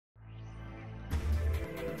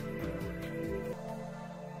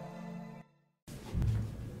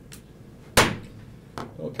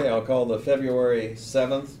Okay, I'll call the February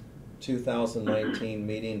 7th, 2019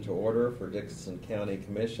 meeting to order for Dickinson County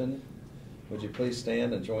Commission. Would you please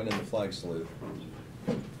stand and join in the flag salute?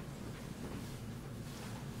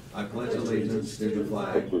 I pledge allegiance to the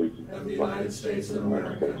flag of the United States of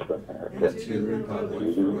America and to the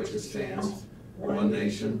republic for which it stands, one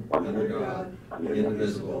nation, under God,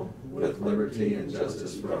 indivisible, with liberty and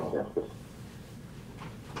justice for all.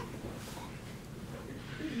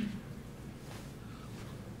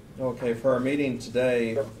 Okay, for our meeting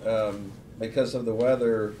today, because of the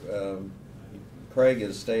weather, Craig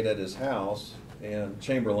has stayed at his house in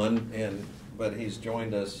Chamberlain, but he's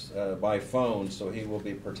joined us by phone, so he will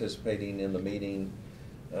be participating in the meeting.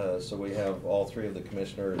 So we have all three of the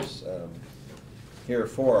commissioners here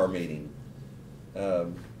for our meeting.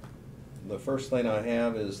 The first thing I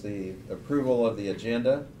have is the approval of the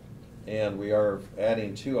agenda, and we are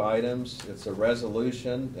adding two items. It's a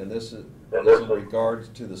resolution, and this is in regards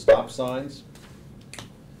to the stop signs,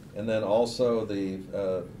 and then also the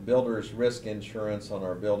builder's risk insurance on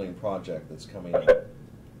our building project that's coming up.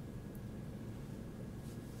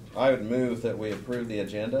 I would move that we approve the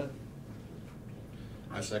agenda.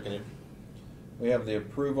 I second it. We have the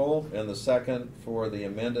approval and the second for the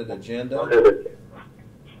amended agenda.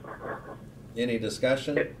 Any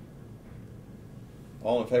discussion?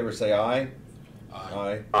 All in favor say aye.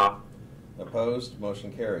 Aye. Aye. Opposed?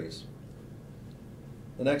 Motion carries.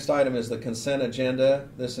 The next item is the consent agenda.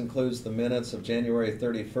 This includes the minutes of January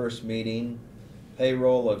 31st meeting,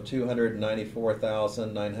 payroll of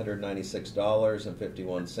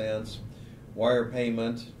 $294,996.51, wire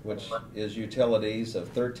payment, which is utilities,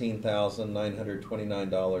 of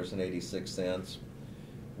 $13,929.86,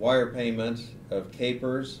 wire payment of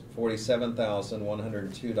capers,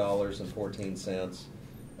 $47,102.14,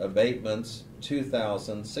 abatements,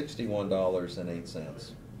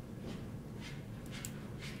 $2,061.08.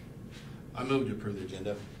 I move to approve the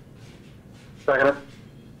agenda. Second.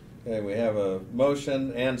 Okay, we have a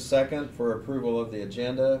motion and second for approval of the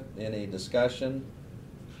agenda. Any discussion?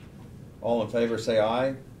 All in favor say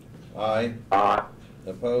aye. Aye. Aye.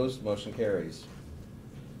 Opposed? Motion carries.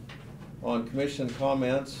 On commission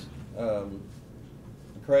comments,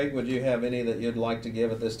 Craig, would you have any that you'd like to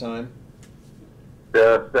give at this time?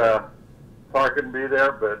 Just, sorry I couldn't be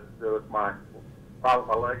there, but it was my problem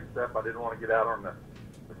with my leg and stuff. I didn't want to get out on the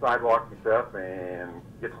sidewalk and stuff and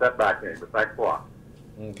get set back in, but thanks a lot.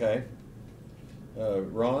 Okay.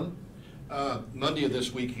 Ron? Monday of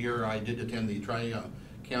this week here, I did attend the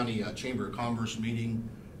Tri-County Chamber of Commerce meeting,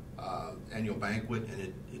 annual banquet, and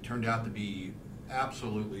it turned out to be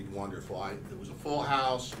absolutely wonderful. It was a full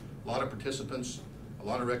house, a lot of participants, a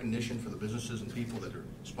lot of recognition for the businesses and people that are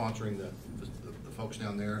sponsoring the folks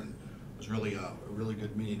down there, and it was really a really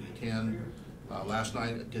good meeting to attend. Last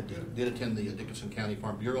night I did attend the Dickinson County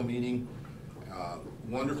Farm Bureau meeting.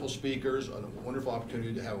 Wonderful speakers, a wonderful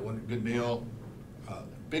opportunity to have a good meal.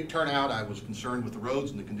 Big turnout. I was concerned with the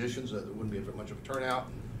roads and the conditions that there wouldn't be much of a turnout.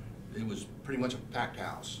 It was pretty much a packed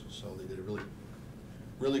house, so they did a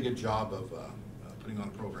really good job of putting on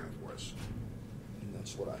a program for us. And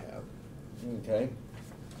that's what I have. Okay.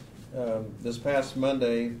 This past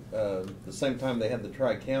Monday, the same time they had the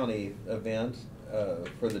Tri-County event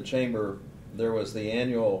for the Chamber, there was the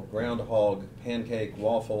annual Groundhog Pancake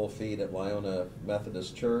Waffle Feed at Lyona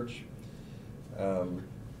Methodist Church.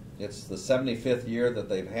 It's the 75th year that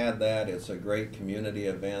they've had that. It's a great community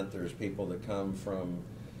event. There's people that come from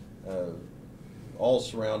all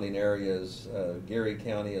surrounding areas, Geary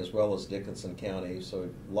County as well as Dickinson County, so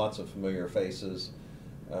lots of familiar faces.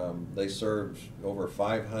 They served over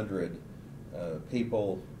 500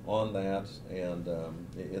 people on that, and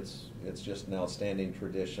it's just an outstanding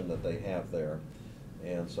tradition that they have there.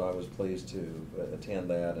 And so I was pleased to attend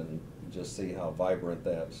that and just see how vibrant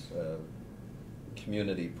that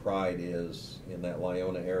community pride is in that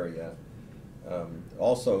Lyona area.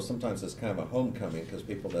 Also, sometimes it's kind of a homecoming because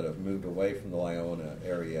people that have moved away from the Lyona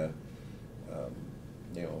area,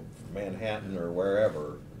 Manhattan or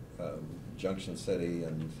wherever, Junction City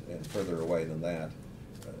and further away than that,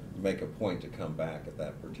 make a point to come back at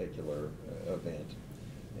that particular event.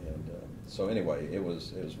 And so anyway, it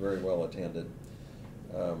was very well attended.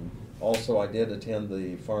 Also, I did attend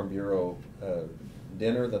the Farm Bureau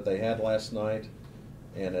dinner that they had last night,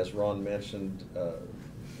 and as Ron mentioned,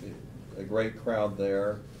 a great crowd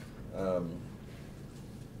there.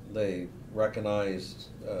 They recognized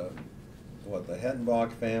the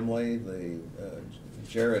Hettenbach family, the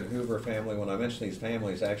Jared Hoover family. When I mention these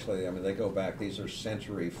families, actually, I mean, they go back, these are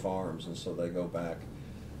century farms, and so they go back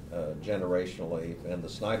generationally, and the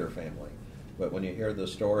Snyder family. But when you hear the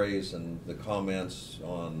stories and the comments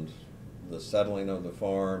on the settling of the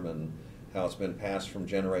farm and how it's been passed from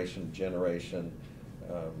generation to generation.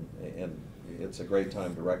 And it's a great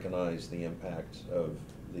time to recognize the impact of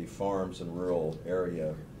the farms and rural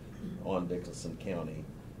area on Dickinson County.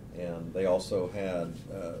 And they also had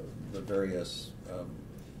the various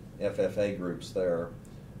FFA groups there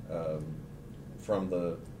from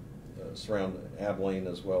the surround Abilene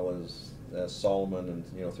as well as Solomon,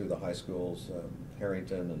 and through the high schools,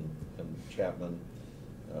 Harrington and Chapman.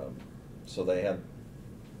 So they had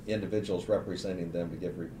individuals representing them to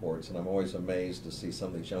give reports, and I'm always amazed to see some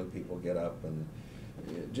of these young people get up and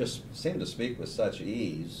just seem to speak with such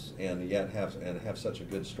ease, and yet have such a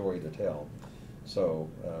good story to tell. So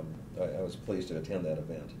I was pleased to attend that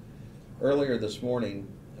event. Earlier this morning,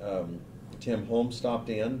 Tim Holmes stopped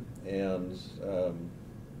in and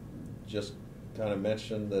just kind of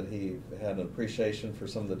mentioned that he had an appreciation for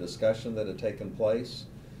some of the discussion that had taken place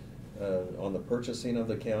on the purchasing of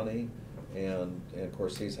the county, and of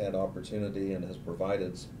course he's had opportunity and has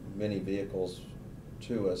provided many vehicles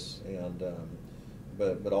to us, and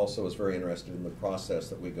but also is very interested in the process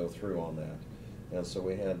that we go through on that. And so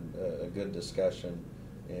we had a good discussion,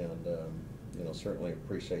 and certainly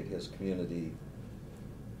appreciate his community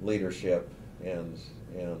leadership, and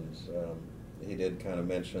he did kind of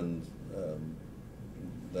mention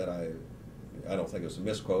that I don't think it was a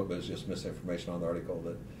misquote, but it's just misinformation on the article,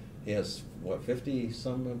 that he has, 50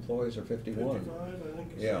 some employees, or 51? 55, I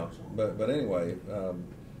think. Yeah, but anyway,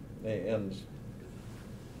 and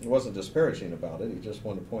it wasn't disparaging about it. He just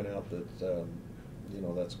wanted to point out that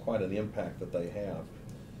that's quite an impact that they have.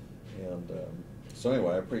 And so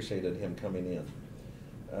anyway, I appreciated him coming in.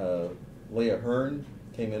 Leah Hearn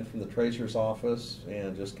came in from the treasurer's office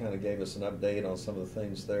and just kind of gave us an update on some of the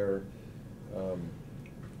things there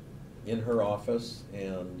in her office,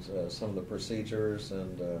 and some of the procedures,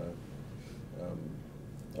 and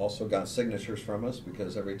also got signatures from us,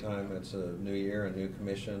 because every time it's a new year, a new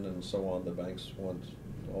commission, and so on, the banks want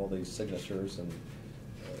all these signatures, and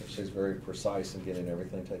she's very precise in getting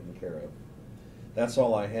everything taken care of. That's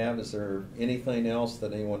all I have. Is there anything else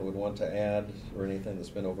that anyone would want to add, or anything that's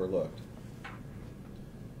been overlooked?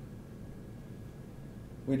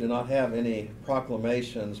 We do not have any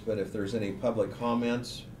proclamations, but if there's any public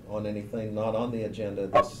comments on anything not on the agenda,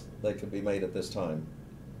 they could be made at this time.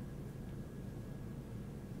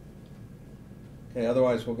 Okay,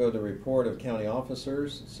 otherwise we'll go to report of county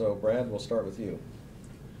officers. So Brad, we'll start with you.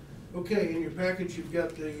 Okay, in your package you've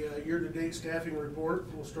got the year-to-date staffing report.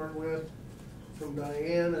 We'll start with from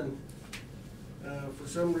Diane, and for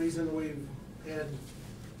some reason we've had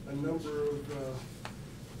a number of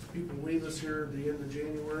people leave us here at the end of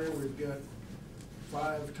January. We've got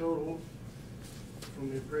 5 total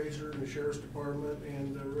from the appraiser and the sheriff's department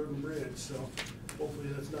and road and bridge. So hopefully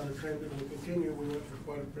that's not a trend that will continue. We went for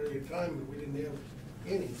quite a period of time but we didn't have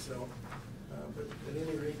any. So, but at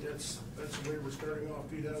any rate, that's the way we're starting off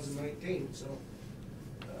 2019. So,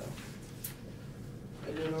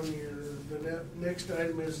 and then on the next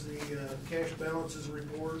item is the cash balances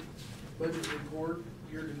report, budget report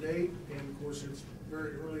year to date, and of course it's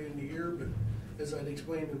very early in the year, but as I'd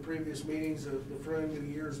explained in previous meetings, the front end of the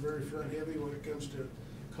year is very front heavy when it comes to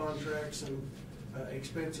contracts and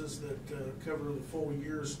expenses that cover the full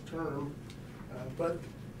year's term. But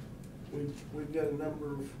we've got a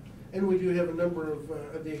number of, and we do have a number of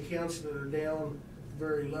the accounts that are down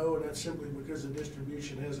very low, and that's simply because the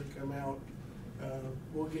distribution hasn't come out.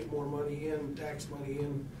 We'll get more money in, tax money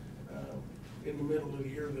in the middle of the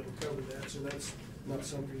year that'll cover that, so that's not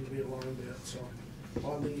something to be alarmed at. So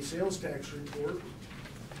on the sales tax report,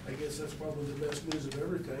 I guess that's probably the best news of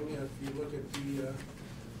everything. If you look at the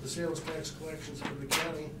sales tax collections for the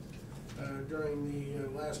county during the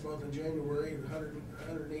last month in January,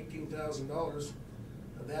 $118,000.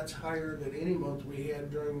 That's higher than any month we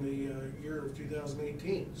had during the year of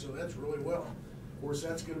 2018. So that's really well. Of course,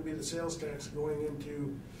 that's going to be the sales tax going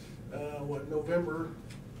into November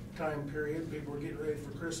time period. People are getting ready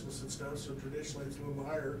for Christmas and stuff, so traditionally it's a little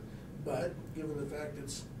higher. But given the fact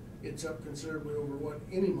it's up considerably over what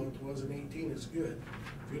any month was in 18, it's good.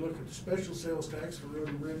 If you look at the special sales tax for road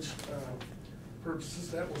and bridge purchases,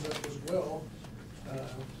 that was up as well,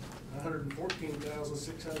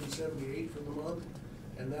 $114,678 for the month,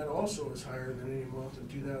 and that also is higher than any month in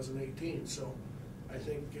 2018. So I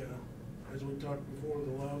think, as we talked before,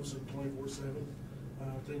 the loves and 24/7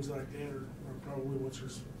 things like that are probably what's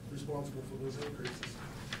responsible for those increases.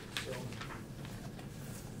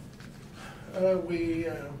 So we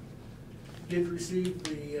did receive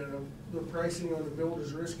the pricing on the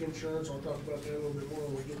builder's risk insurance. I'll talk about that a little bit more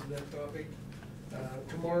when we get to that topic.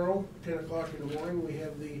 Tomorrow, 10 o'clock in the morning, we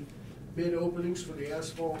have the bid openings for the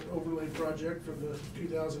asphalt overlay project for the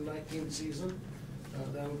 2019 season.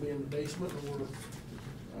 That'll be in the basement, and we're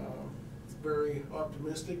very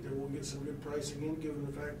optimistic that we'll get some good pricing in, given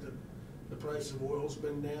the fact that the price of oil's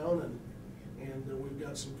been down, and we've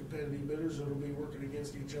got some competitive bidders that'll be working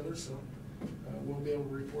against each other, so we'll be able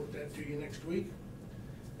to report that to you next week.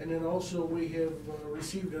 And then also we have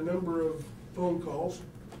received a number of phone calls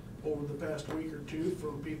over the past week or two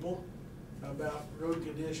from people about road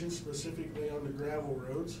conditions, specifically on the gravel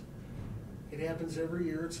roads. It happens every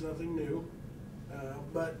year, it's nothing new.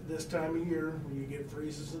 But this time of year, when you get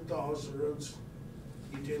freezes and thaws, the roads,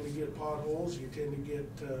 you tend to get potholes, you tend to get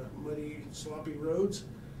muddy, sloppy roads.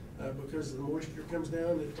 Because the moisture comes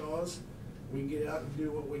down, it thaws. We get out and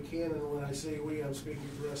do what we can, and when I say we, I'm speaking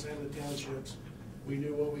for us and the townships. We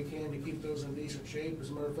do what we can to keep those in decent shape. As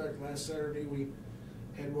a matter of fact, last Saturday, we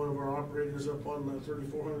had one of our operators up on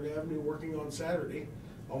 3400 Avenue working on Saturday.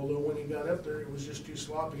 Although when he got up there, it was just too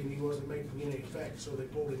sloppy and he wasn't making any effect, so they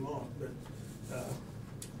pulled him off. But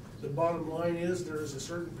the bottom line is there is a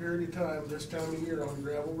certain period of time this time of year on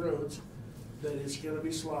gravel roads that it's going to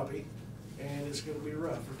be sloppy and it's going to be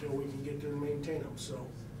rough until we can get there and maintain them. So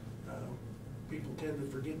people tend to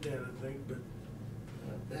forget that, I think, but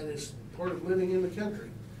that is part of living in the country.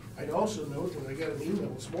 I'd also note that I got an email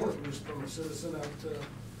this morning just from a citizen out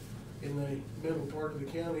in the middle part of the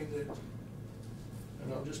county that,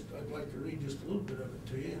 and I'd like to read just a little bit of it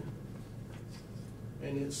to you.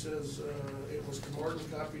 And it says, it was to Martin,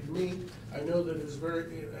 copied to me. I know that it is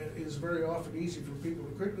very often easy for people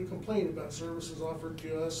to quickly complain about services offered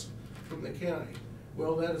to us from the county.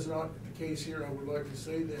 Well, that is not the case here. I would like to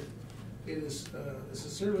say that it is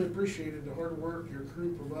sincerely appreciated the hard work your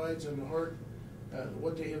crew provides and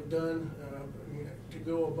what they have done to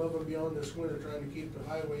go above and beyond this winter, trying to keep the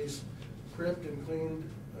highways prepped and cleaned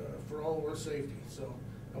for all of our safety. So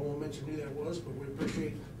I won't mention who that was, but we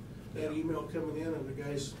appreciate that email coming in, and the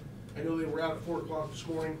guys, I know they were out at 4 o'clock this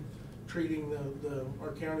morning treating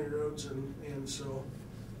our county roads, and so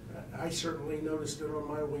I certainly noticed it on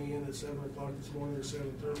my way in at 7 o'clock this morning or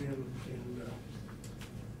 7:30, and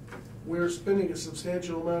we're spending a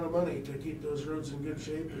substantial amount of money to keep those roads in good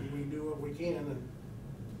shape, and we do what we can,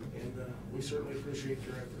 and we certainly appreciate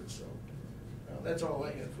your efforts. So that's all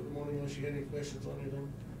I had for the morning, unless you had any questions on anything.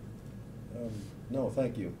 No,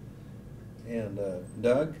 thank you. And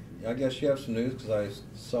Doug, I guess you have some news, because I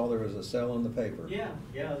saw there was a sale in the paper. Yeah,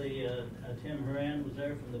 the Tim Horan was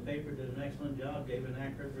there from the paper, did an excellent job, gave an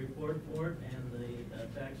accurate report for it, and the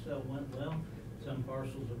tax sale went well. Some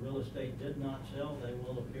parcels of real estate did not sell. They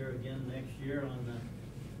will appear again next year on the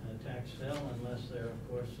tax sale, unless they're, of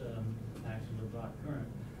course, taxes are brought current.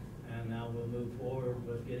 And now we'll move forward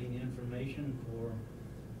with getting the information for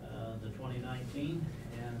the 2019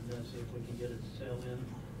 and see if we can get it to sell in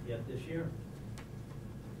yet this year.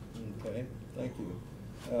 Okay, thank you.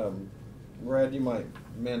 Brad, you might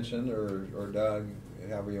mention, or Doug,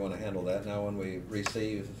 however you want to handle that, now when we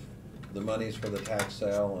receive the monies for the tax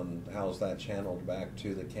sale, and how's that channeled back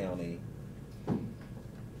to the county?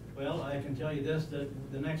 Well, I can tell you this, that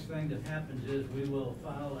the next thing that happens is we will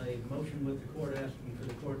file a motion with the court asking for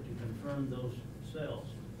the court to confirm those sales.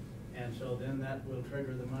 And so then that will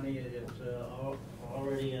trigger the money. It's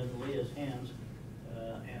already in Leah's hands.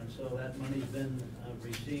 And so that money's been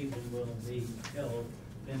received and will be held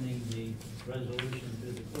pending the resolution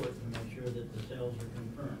through the court to make sure that the sales are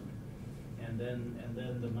confirmed. And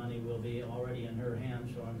then the money will be already in her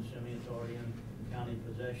hands, so I'm assuming it's already in county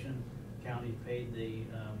possession. County paid the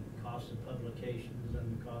cost of publications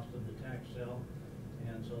and the cost of the tax sale,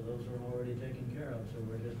 and so those are already taken care of. So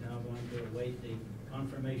we're just now going to await the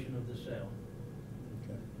confirmation of the sale.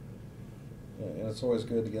 Okay. Yeah, and it's always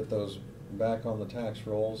good to get those back on the tax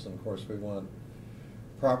rolls, and of course we want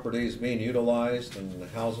properties being utilized and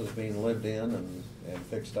houses being lived in and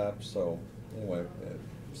fixed up. So anyway, it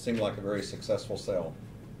seemed like a very successful sale.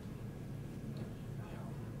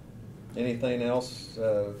 Anything else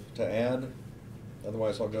to add?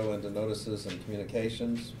 Otherwise I'll go into notices and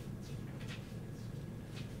communications.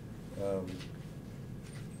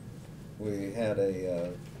 We had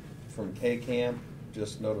from K-Camp,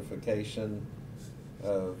 just notification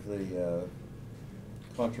of the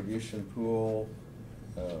contribution pool.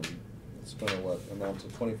 It's going to amount to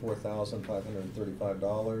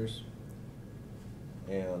 $24,535,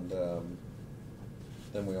 and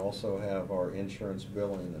then we also have our insurance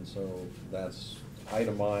billing, and so that's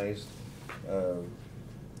itemized,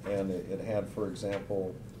 and it had, for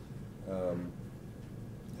example,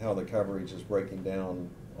 how the coverage is breaking down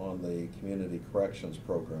on the community corrections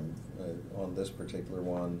program. On this particular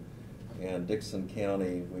one, And Dixon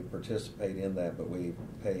County, we participate in that, but we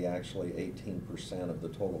pay actually 18% of the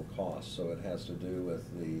total cost. So it has to do with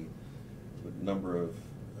the number of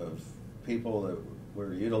people that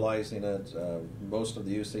we're utilizing it. Most of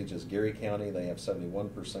the usage is Geary County, they have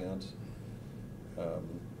 71%.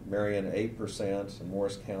 Marion 8%, and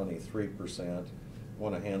Morris County 3%. I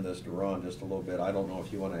want to hand this to Ron just a little bit. I don't know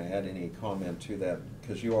if you want to add any comment to that,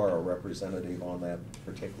 because you are a representative on that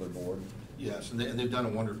particular board. Yes, and they've done a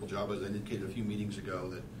wonderful job, as I indicated a few meetings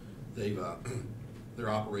ago, that they're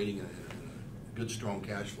operating in a good, strong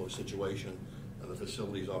cash flow situation. The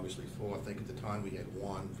facility is obviously full. I think at the time we had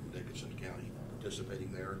one from Dickinson County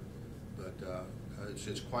participating there, but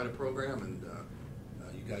it's quite a program, and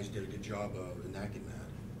you guys did a good job of enacting that.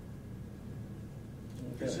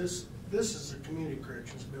 Is this is a community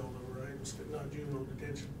corrections building, right? It's not juvenile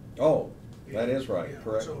detention. Oh, that is right, Yeah,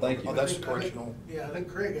 correct. so Thank you. Oh, that's correctional. Yeah, I think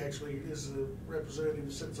Craig actually is the representative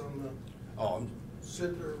who sits on the Oh,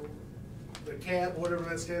 the CAB, whatever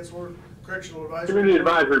that stands for, Correctional Advisory. Community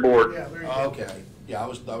Advisory Board. Yeah, there you go. okay. Yeah, I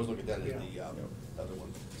was looking at that as Yeah. the other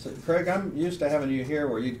one. So, Craig, I'm used to having you here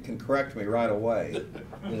where you can correct me right away.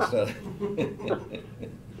 Instead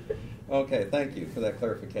Okay, thank you for that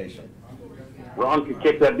clarification. Ron can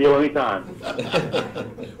kick that deal anytime.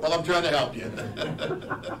 Well, I'm trying to help you.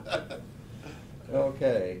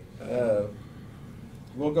 Okay,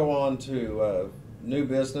 we'll go on to new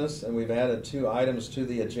business, and we've added 2 items to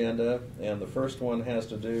the agenda, and the first one has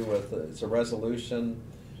to do with, it's a resolution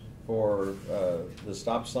for the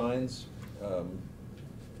stop signs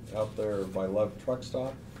out there by Love Truck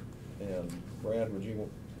Stop. And Brad, would you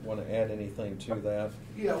want to add anything to that?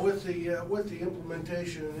 Yeah, with the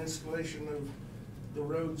implementation and installation of the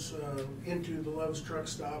roads into the Love's Truck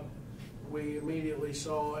Stop, we immediately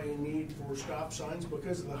saw a need for stop signs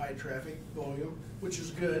because of the high traffic volume, which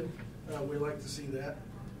is good. We like to see that.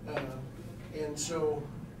 And so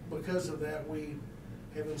because of that, we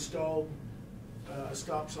have installed a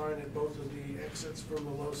stop sign at both of the exits from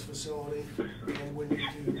the Lowe's facility. And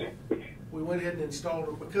we went ahead and installed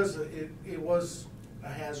them because it was a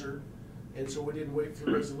hazard. And so we didn't wait for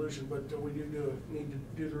the resolution, but we need to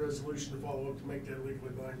do the resolution to follow up to make that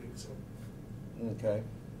legally binding. So. Okay,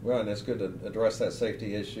 well, and it's good to address that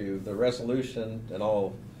safety issue. The resolution, and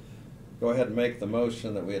I'll go ahead and make the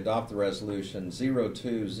motion that we adopt the resolution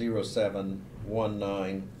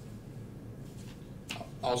 020719.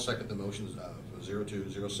 I'll second the motions,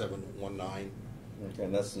 020719. Okay,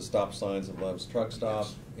 and that's the stop signs at Love's Truck Stop.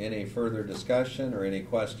 Yes. Any further discussion or any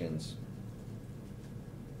questions?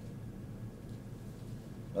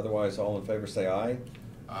 Otherwise, all in favor say aye.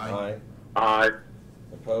 Aye. Aye.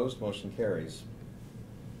 Opposed, motion carries.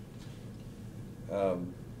 I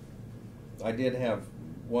did have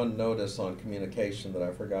one notice on communication that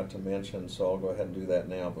I forgot to mention, so I'll go ahead and do that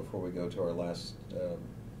now before we go to our last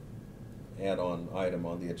add-on item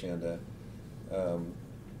on the agenda.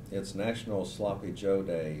 It's National Sloppy Joe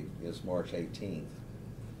Day is March 18th,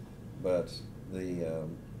 but the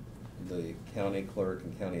county clerk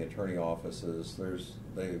and county attorney offices,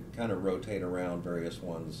 they kind of rotate around. Various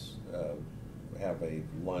ones have a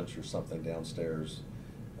lunch or something downstairs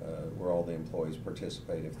where all the employees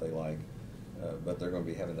participate if they like, but they're going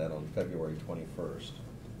to be having that on February 21st.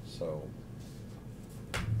 So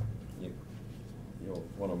you'll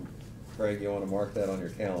want to, Craig, you want to mark that on your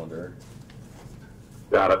calendar.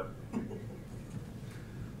 Got it.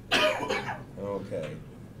 Okay.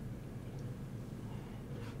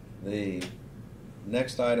 The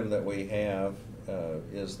next item that we have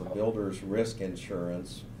is the builder's risk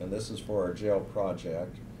insurance, and this is for our jail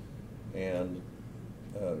project. And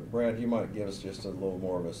Brad, you might give us just a little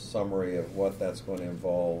more of a summary of what that's going to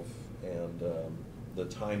involve and the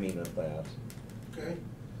timing of that. Okay.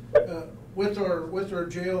 With our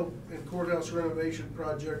jail and courthouse renovation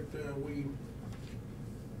project, we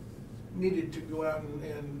needed to go out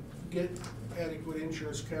and get adequate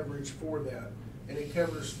insurance coverage for that, and it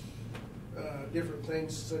covers different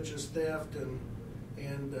things such as theft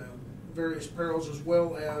and various perils, as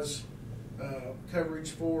well as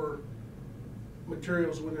coverage for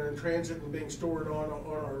materials when they're in transit and being stored on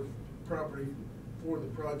our property for the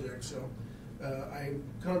project. So I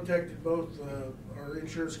contacted both our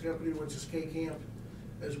insurance company, which is K-Camp,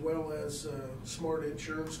 as well as Smart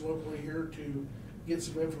Insurance locally here to get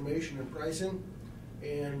some information and pricing.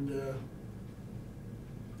 And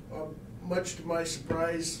much to my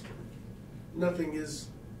surprise, nothing is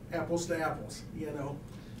apples to apples, you know.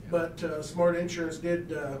 But Smart Insurance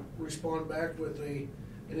did respond back with an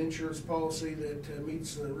insurance policy that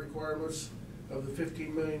meets the requirements of the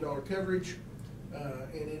 $15 million coverage,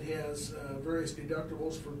 and it has various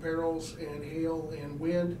deductibles for perils and hail and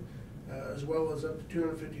wind, as well as up to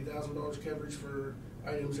 $250,000 coverage for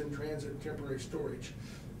items in transit and temporary storage.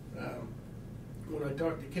 When I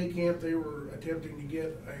talked to K-Camp, they were attempting to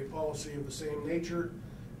get a policy of the same nature,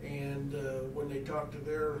 and when they talked to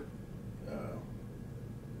their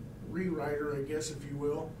rewriter, I guess if you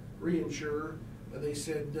will, reinsurer, they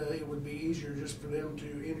said it would be easier just for them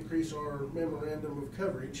to increase our memorandum of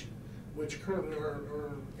coverage, which currently our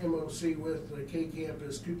MOC with K-Camp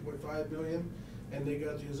is $2.5 million, and they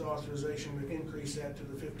got his authorization to increase that to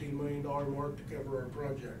the $15 million mark to cover our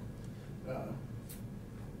project.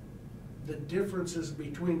 The differences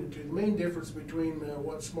between the two, the main difference between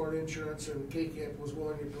what Smart Insurance and K-Camp was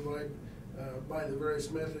willing to provide by the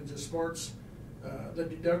various methods is Smart's, the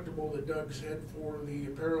deductible that Doug said for the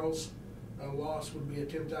apparels loss would be a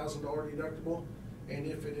 $10,000 deductible, and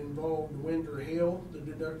if it involved wind or hail, the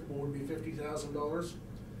deductible would be $50,000.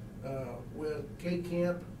 With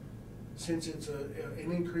K-Camp, since it's an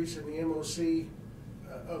increase in the MOC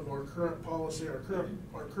of our current policy, our current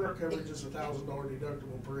coverage is $1,000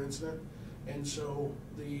 deductible per incident, and so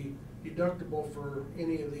the deductible for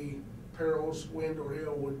any of the perils, wind or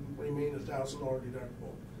hail, would remain $1,000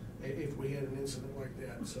 deductible if we had an incident like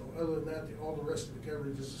that. So other than that, all the rest of the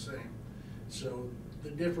coverage is the same. So the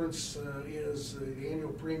difference is the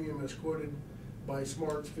annual premium as quoted by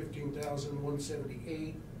Smart's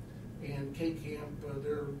 $15,178, and K-Camp,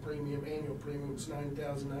 their annual premium is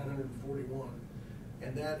 $9,941.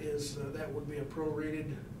 And that is that would be a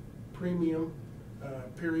prorated premium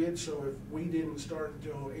period. So if we didn't start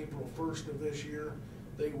until April 1st of this year,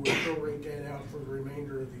 they would prorate that out for the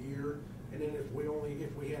remainder of the year. And then if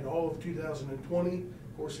we had all of 2020,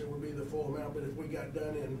 of course it would be the full amount. But if we got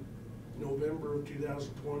done in November of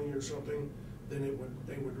 2020 or something, then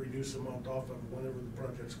they would reduce the amount off of whenever the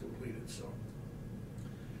project's completed. So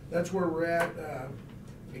that's where we're at.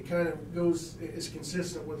 It kind of is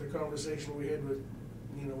consistent with the conversation we had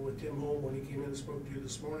with Tim Holm when he came in and spoke to you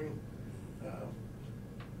this morning.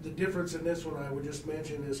 The difference in this one I would just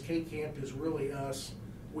mention is K-Camp is really us.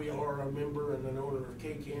 We are a member and an owner of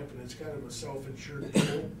K-Camp, and it's kind of a self-insured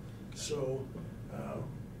deal. So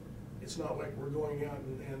it's not like we're going out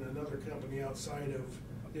and another company outside of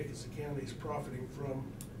Dickinson County is profiting from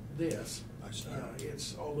this. I see.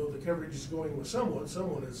 It's, although the coverage is going with someone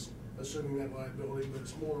is assuming that liability, but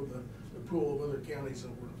it's more of the pool of other counties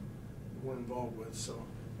that we're involved with. So,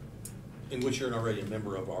 In which you're already a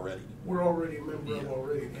member of already. we're already a member of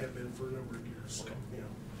already and have been for a number of years. So, Okay. yeah.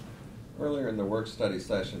 Earlier in the work study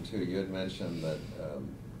session too, you had mentioned that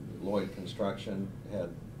Lloyd Construction had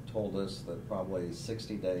told us that probably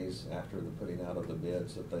 60 days after the putting out of the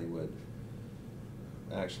bids that they would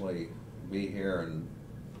actually be here and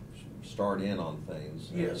start in on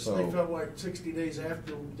things. Yes, So- they felt like 60 days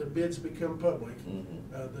after the bids become public, Mhm.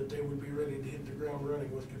 that they would be ready to hit the ground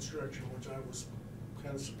running with construction, which I was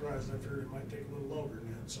kind of surprised. I figured it might take a little longer than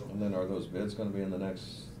that. So And then are those bids going to be in the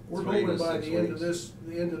next we're 3 to hoping by 6 the end of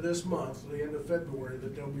weeks? this month, the end of February,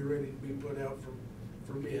 that they'll be ready to be put out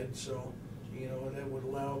for bid. So, and that would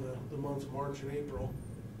allow the months of March and April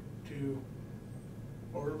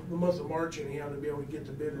or the month of March anyhow, to be able to get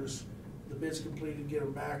the bids completed, get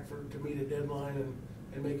them back to meet a deadline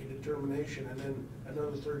and make a determination, and then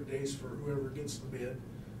another 30 days for whoever gets the bid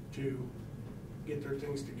to get their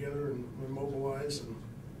things together and mobilize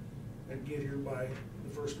and get here by the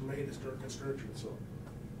 1st of May to start construction. So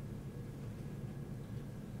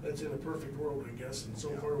that's in a perfect world, I guess, and so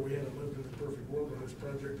far we haven't lived in a perfect world on this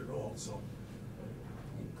project at all. So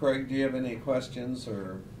Craig, do you have any questions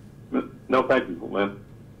or? No, thank you, Lynn.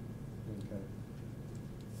 Okay.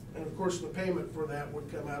 and of course, the payment for that would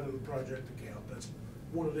come out of the project account. That's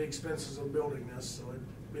one of the expenses of building this, so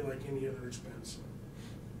it'd be like any other expense.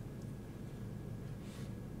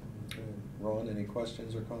 Okay. Ron, any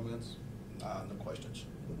questions or comments? No questions.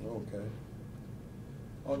 Okay.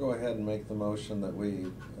 I'll go ahead and make the motion that we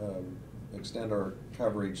extend our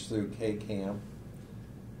coverage through K-Camp.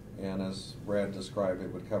 And as Brad described,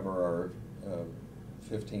 it would cover our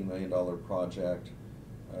 $15 million project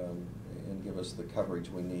and give us the coverage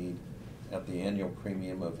we need at the annual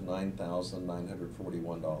premium of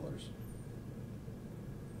 $9,941.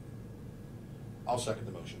 I'll second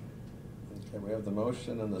the motion. Okay, we have the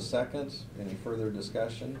motion and the second. Any further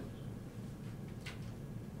discussion?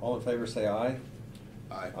 All in favor say aye.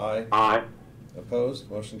 Aye. Aye. Aye. Opposed?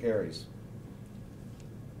 Motion carries.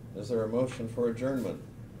 Is there a motion for adjournment?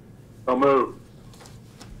 So moved.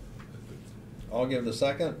 I'll give the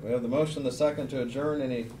second. We have the motion, the second to adjourn.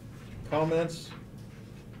 Any comments?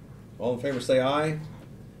 All in favor say aye.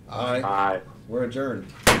 Aye. Aye. We're adjourned.